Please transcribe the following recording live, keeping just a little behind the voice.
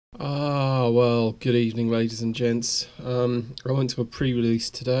Well, good evening, ladies and gents. I went to a pre-release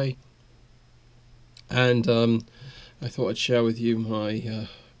today, and I thought I'd share with you my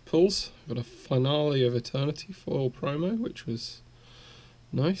pulls. I got a Finale of Eternity foil promo, which was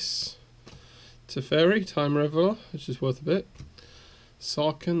nice. Teferi, Time Reveler, which is worth a bit.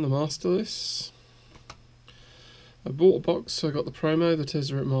 Sarkhan, the Masterless. I bought a box, so I got the promo, the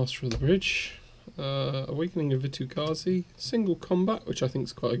Tezzeret Master of the Bridge. Awakening of Vitu-Ghazi, Single Combat, which I think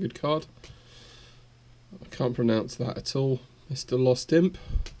is quite a good card. I can't pronounce that at all. Mr. Lost Imp.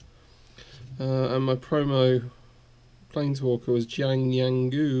 And my promo Planeswalker was Jiang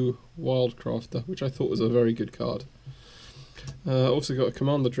Yangu Wildcrafter, which I thought was a very good card. Also got a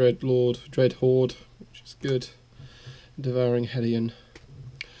Commander Dread Horde, which is good. Devouring Hellion.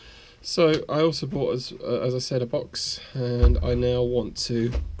 So I also bought, as I said, a box, and I now want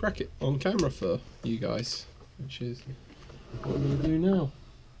to crack it on camera for you guys, which is what I'm going to do now.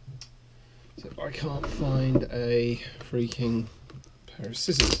 So I can't find a freaking pair of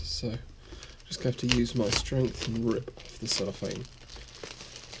scissors, so I'm just going to have to use my strength and rip off the cellophane.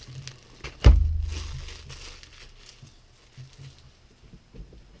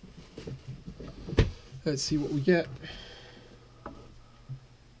 Let's see what we get.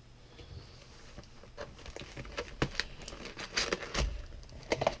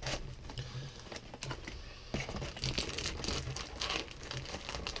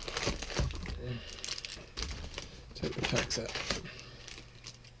 Take the packs out.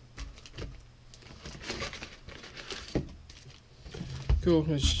 Cool,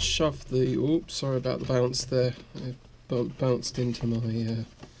 let's shove the... Oops, sorry about the bounce there. It bounced into my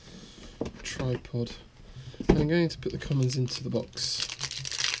tripod. And I'm going to put the commons into the box.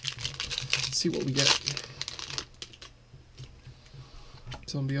 Let's see what we get.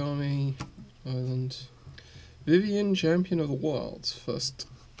 Zombie Army, Island. Vivien, Champion of the Wilds, first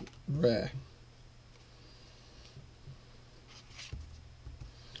rare.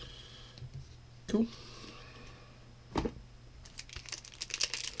 Cool.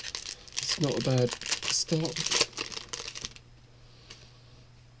 It's not a bad start.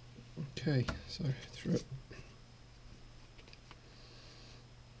 Okay, so through it.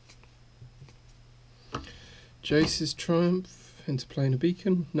 Jace's Triumph, Interplanar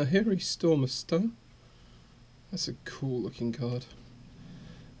Beacon, Nahiri, Storm of Stone. That's a cool looking card.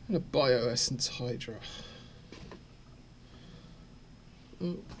 And a Bioessence Hydra.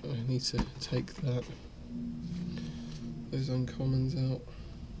 Oh, I need to take those uncommons out.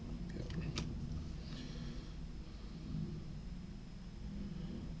 Yep.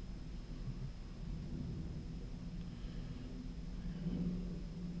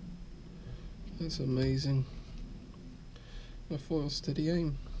 That's amazing. A foil Steady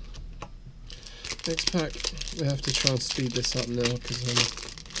Aim. Next pack, we have to try and speed this up now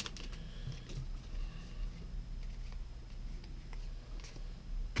because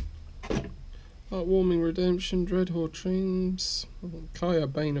Heartwarming Redemption, Dreadhorde Dreams, Kaya,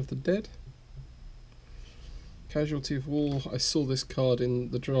 Bane of the Dead, Casualty of War. I saw this card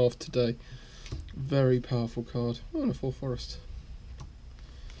in the draft today. Very powerful card. Oh, and a Full Forest.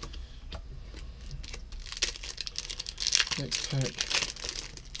 Next pack.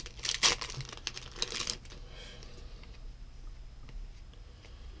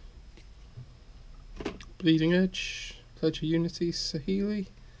 Bleeding Edge, Pledge of Unity, Saheeli,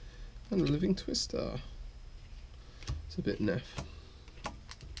 and a Living Twister. It's a bit naff.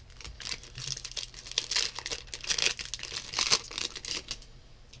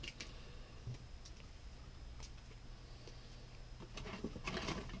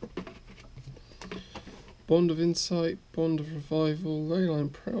 Bond of Insight, Bond of Revival,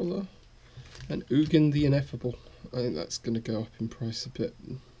 Leyline Prowler, and Ugin the Ineffable. I think that's going to go up in price a bit,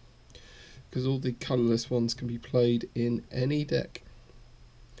 because all the colourless ones can be played in any deck.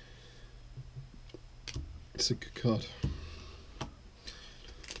 It's a good card.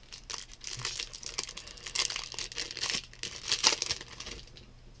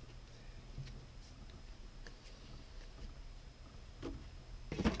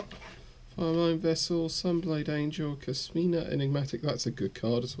 Firemine Vessel, Sunblade Angel, Kasmina Enigmatic, that's a good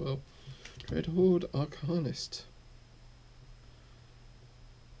card as well. Dreadhorde Arcanist.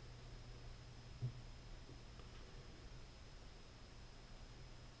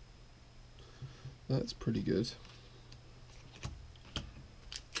 That's pretty good.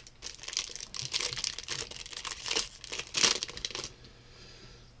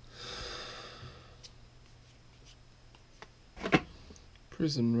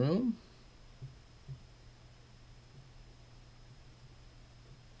 Prison Realm.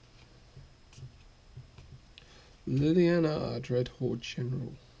 Liliana, Dreadhorde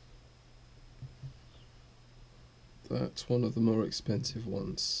General. That's one of the more expensive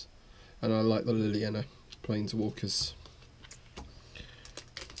ones. And I like the Liliana Planeswalkers.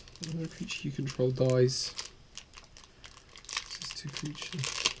 Another creature you control dies. This is 2 creatures.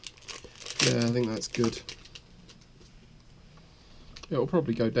 Yeah, I think that's good. It'll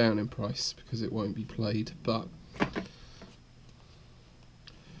probably go down in price because it won't be played, but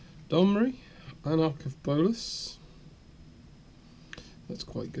Domri, Anarch of Bolas. That's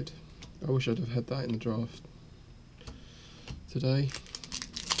quite good. I wish I'd have had that in the draft today.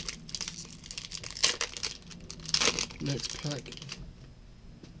 Next pack.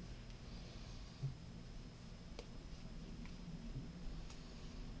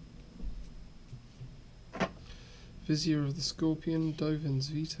 Vizier of the Scorpion, Dovin's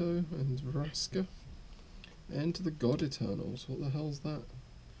Veto, and Vraska. Enter the God Eternals. What the hell's that?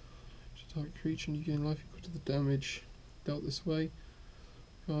 Target creature and you gain life equal to the damage dealt this way.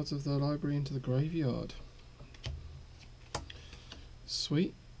 Cards of the library into the graveyard.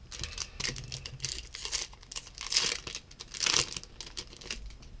 Sweet.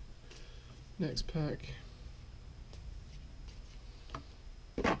 Next pack.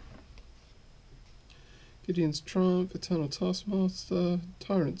 Gideon's Triumph, Eternal Taskmaster,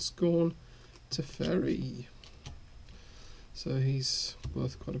 Tyrant Scorn, Teferi. So he's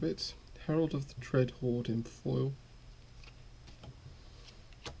worth quite a bit. Herald of the Dreadhorde in foil.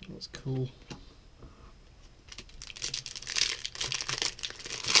 That's cool.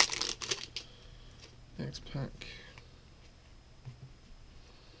 Next pack.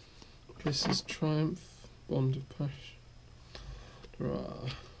 Chris's Triumph, Bond of Passion.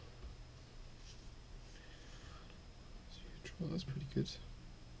 That's pretty good.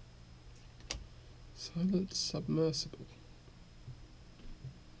 Silent Submersible.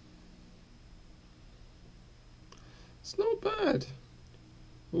 It's not bad.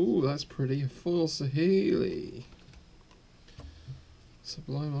 Ooh, that's pretty. A foil Saheeli.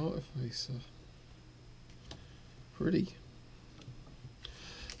 Sublime Artificer. Pretty.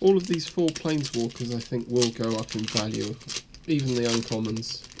 All of these 4 Planeswalkers I think will go up in value. Even the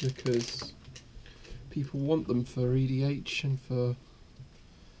uncommons. Because people want them for EDH and for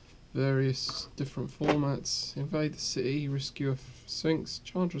various different formats. Invade the City, Rescue a Sphinx,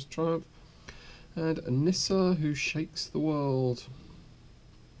 Chandra's Triumph, and Anissa who shakes the world.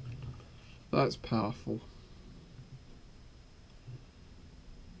 That's powerful.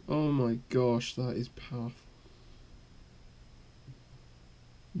 Oh my gosh, that is powerful.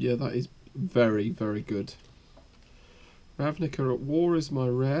 Yeah, that is very, very good. Ravnica at War is my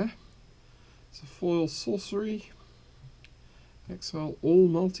rare. It's a foil sorcery. Exile all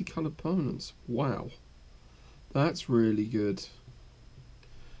multicolored permanents. Wow. That's really good.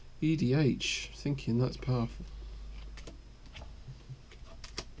 EDH, thinking that's powerful.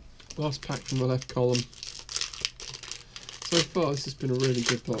 Last pack from the left column. So far this has been a really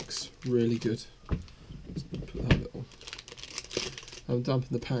good box. Really good. Just put that little... I'm dumping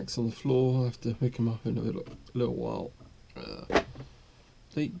the packs on the floor. I'll have to hook them up in a little while.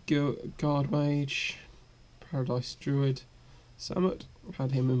 Late Guard Mage, Paradise Druid, Samut,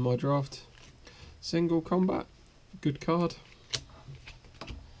 had him in my draft. Single Combat, good card.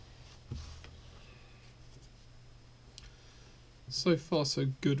 So far so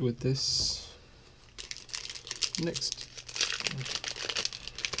good with this. Next.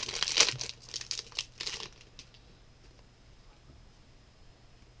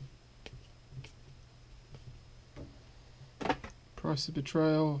 Price of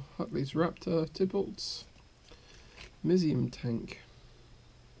Betrayal, Hutley's Raptor, Tybalt's, Mizium Tank.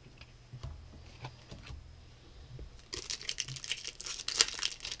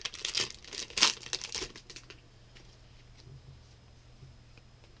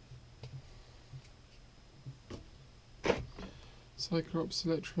 Cyclops,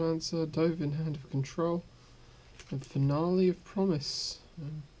 Electromancer, Dovin, Hand of Control, and Finale of Promise.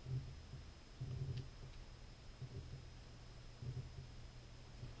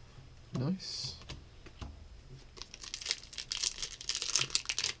 Nice.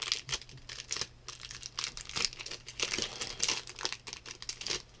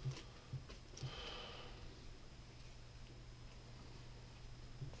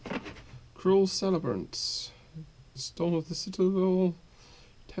 Cruel Celebrants, Storm of the Citadel,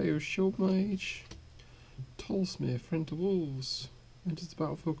 Teo's Shield Mage, Tolsmere, Friend to Wolves, enters the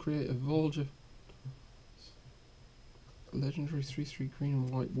battlefield, create a Volger. Legendary 3/3 green and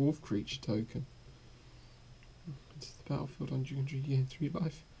white wolf creature token. Enters the battlefield on you gain 3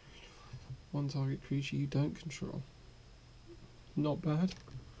 life. 1 target creature you don't control. Not bad.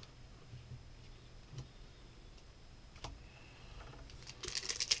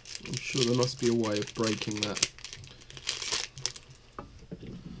 I'm sure there must be a way of breaking that.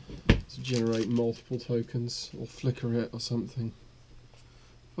 generate multiple tokens or flicker it or something.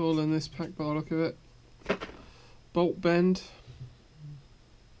 All in this pack by the look of it. Bolt Bend.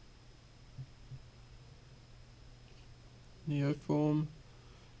 Neoform.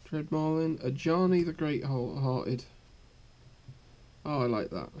 Dreadmarlin. Ajani the Great Hearted. Oh, I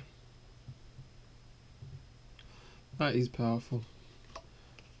like that. That is powerful.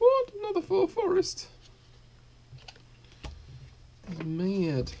 What? Another 4 forest? That's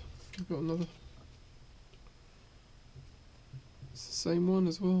mad. I've got another. It's the same one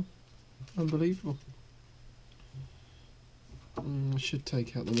as well. Unbelievable. I should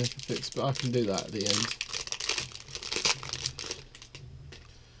take out the Necrophix, but I can do that at the end.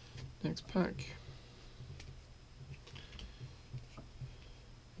 Next pack.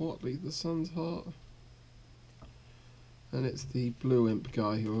 Watley the Sun's Heart. And it's the blue imp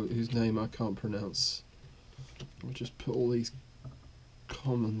guy whose name I can't pronounce. I'll just put all these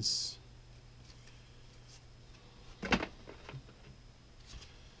commons.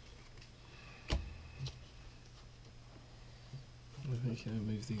 Okay,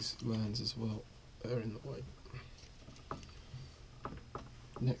 move these lands as well. They're in the way.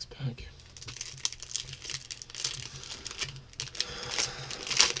 Next pack.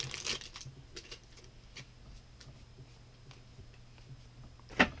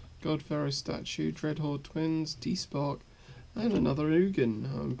 Godfarrow statue, Dreadhorde twins, D-Spark, and another Ugin.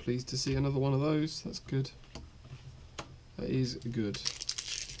 I'm pleased to see another one of those. That's good. That is good.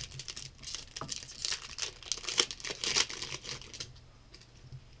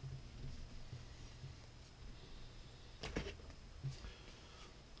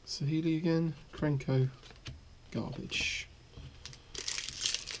 Saheeli again, Krenko, garbage.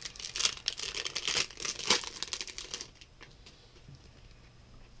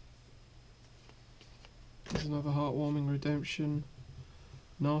 There's another heartwarming redemption.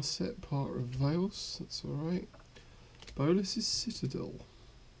 Narset, part of Vales, that's alright. Bolus's Citadel.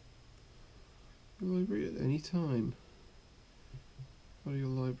 Your library at any time. Out of your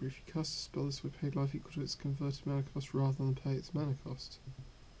library, if you cast a spell, this would pay life equal to its converted mana cost rather than pay its mana cost.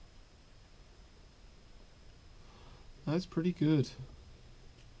 That's pretty good,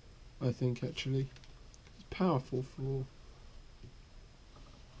 I think, actually. It's powerful for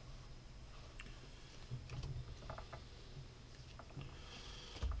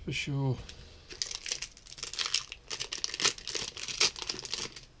sure.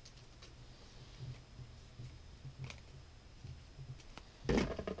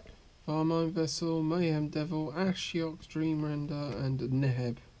 Farmine Vessel, Mayhem Devil, Ashiok, Dreamrender, and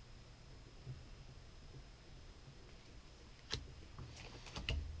Neheb.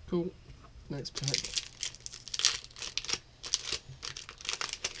 Cool. Next pack.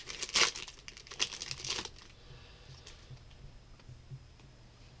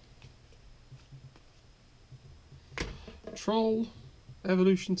 Troll,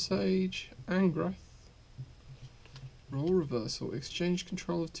 Evolution Sage, Angrath. Role reversal. Exchange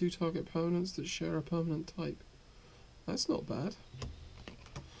control of 2 target opponents that share a permanent type. That's not bad.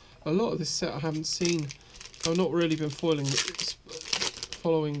 A lot of this set I haven't seen. I've not really been following the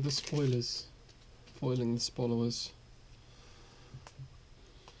spoilers. Foiling the spoilers.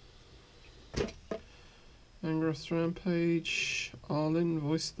 Angrath Rampage. Arlinn,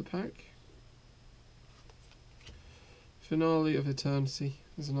 Voice of the Pack. Finale of Eternity.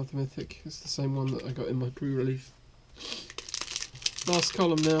 There's another mythic. It's the same one that I got in my pre-release. Last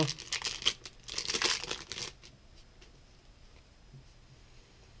column now.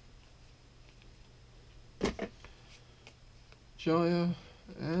 Jaya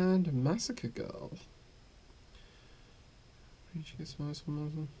and Massacre Girl.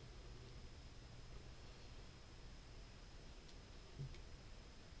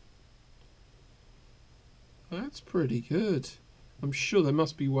 That's pretty good. I'm sure there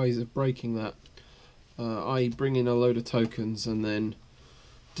must be ways of breaking that. I bring in a load of tokens and then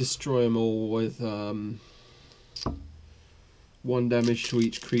destroy them all with 1 damage to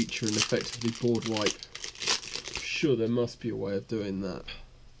each creature and effectively board wipe. Sure, there must be a way of doing that.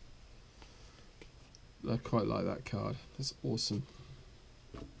 I quite like that card. That's awesome.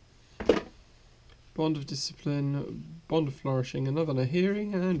 Bond of Discipline, Bond of Flourishing, another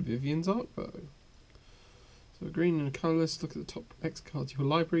Nahiri, and Vivian's Arcbow. So green and colourless, look at the top X cards of your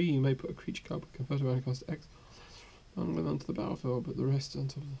library. You may put a creature card with converted mana cost X onto the battlefield, but the rest on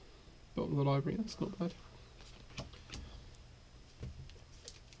top of the bottom of the library. That's not bad.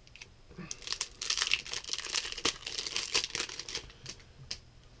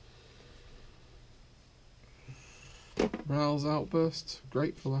 Ral's Outburst,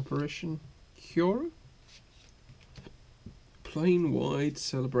 Grateful Apparition, Cura, Plane wide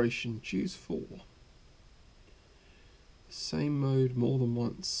celebration. Choose 4. Same mode more than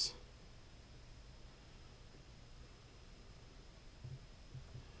once.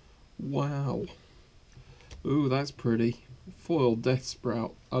 Wow. Ooh, that's pretty. Foil Death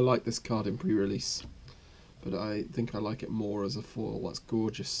Sprout. I like this card in pre-release, but I think I like it more as a foil. That's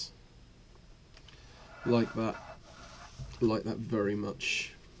gorgeous. Like that. Like that very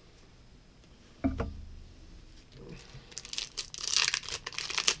much.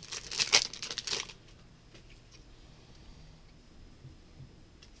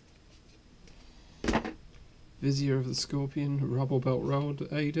 Vizier of the Scorpion, Rubble Belt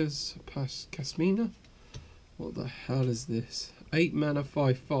Raiders, Casmina. What the hell is this? 8 mana,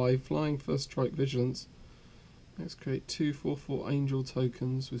 5/5, flying, first strike, vigilance. Let's create 2/4/4 angel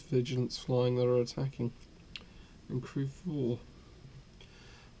tokens with vigilance flying that are attacking. And crew 4.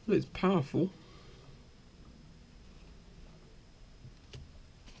 Well, it's powerful.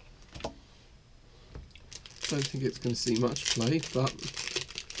 Don't think it's going to see much play, but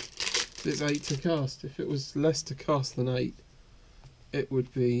it's 8 to cast. If it was less to cast than 8, it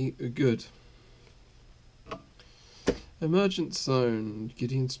would be good. Emergent Zone,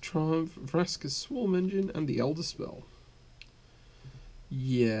 Gideon's Triumph, Vraska's Swarm Engine, and the Elder Spell.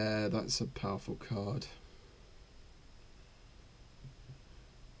 Yeah, that's a powerful card.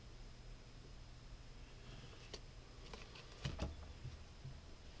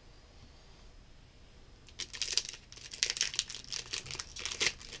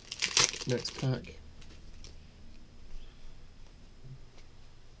 Next pack.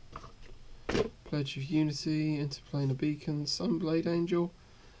 Pledge of Unity, Interplanar Beacon, Sunblade Angel,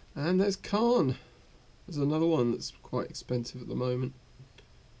 and there's Khan. There's another one that's quite expensive at the moment.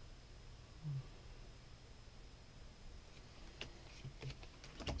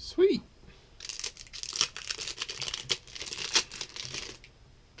 Sweet.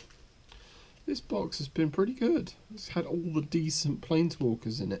 This box has been pretty good. It's had all the decent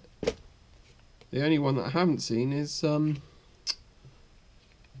Planeswalkers in it. The only one that I haven't seen is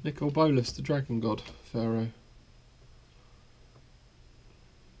Nicol Bolas, the Dragon God Pharaoh.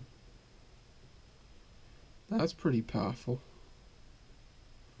 That's pretty powerful.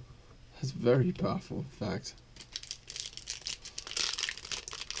 That's very powerful, in fact.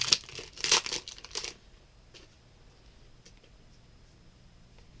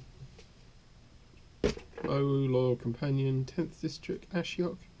 Oh, Loyal Companion, 10th District,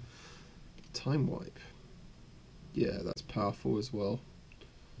 Ashiok, Time Wipe. Yeah, that's powerful as well.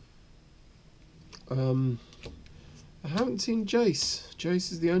 I haven't seen Jace.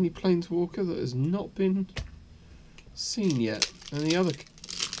 Jace is the only Planeswalker that has not been seen yet. And the other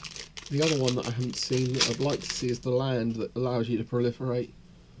one that I haven't seen that I'd like to see is the land that allows you to proliferate.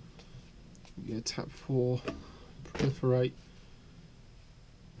 Yeah, tap 4, proliferate.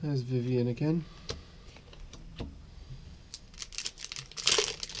 There's Vivien again.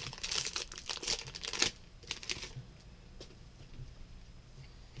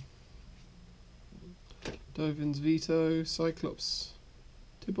 Dovin's Veto, Cyclops,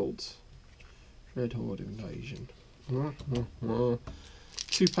 Tybalt, Red Horde Invasion.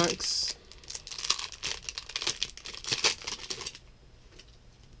 2 packs.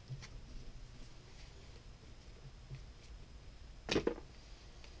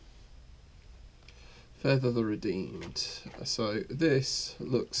 Feather the Redeemed. So this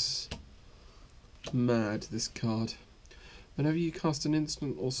looks mad, this card. Whenever you cast an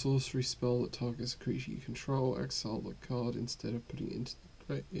instant or sorcery spell that targets a creature you control, exile the card instead of putting it into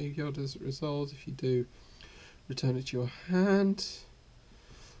the graveyard as a result. If you do, return it to your hand.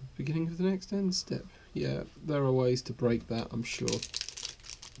 Beginning of the next end step. Yeah, there are ways to break that, I'm sure.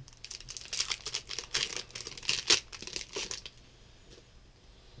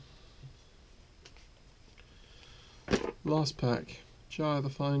 Last pack. Jaya the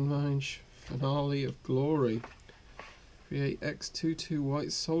Fine Mange, Finale of Glory. Create X 2/2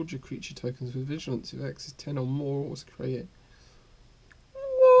 white soldier creature tokens with vigilance. If X is 10 or more, was create.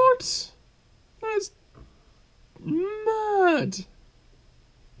 What? That's mad.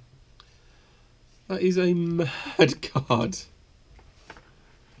 That is a mad card.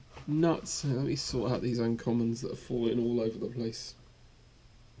 Nuts. Let me sort out these uncommons that are falling all over the place.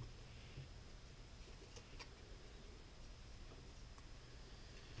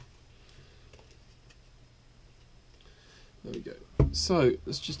 There we go. So,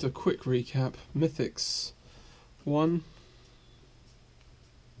 it's just a quick recap. Mythics 1.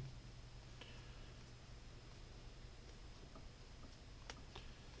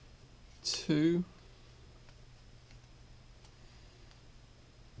 2.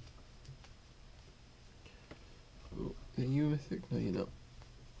 Are you a mythic? No, you're not.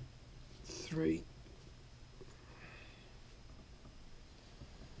 3.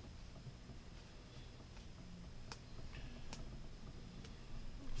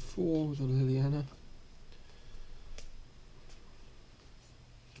 4 with a Liliana.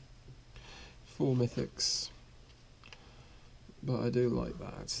 4 mythics. But I do like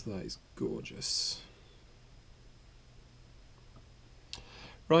that. That is gorgeous.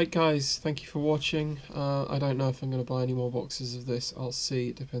 Right guys, thank you for watching. I don't know if I'm going to buy any more boxes of this. I'll see.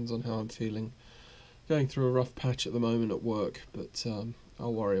 It depends on how I'm feeling. Going through a rough patch at the moment at work, but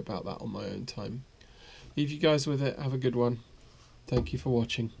I'll worry about that on my own time. Leave you guys with it. Have a good one. Thank you for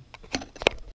watching.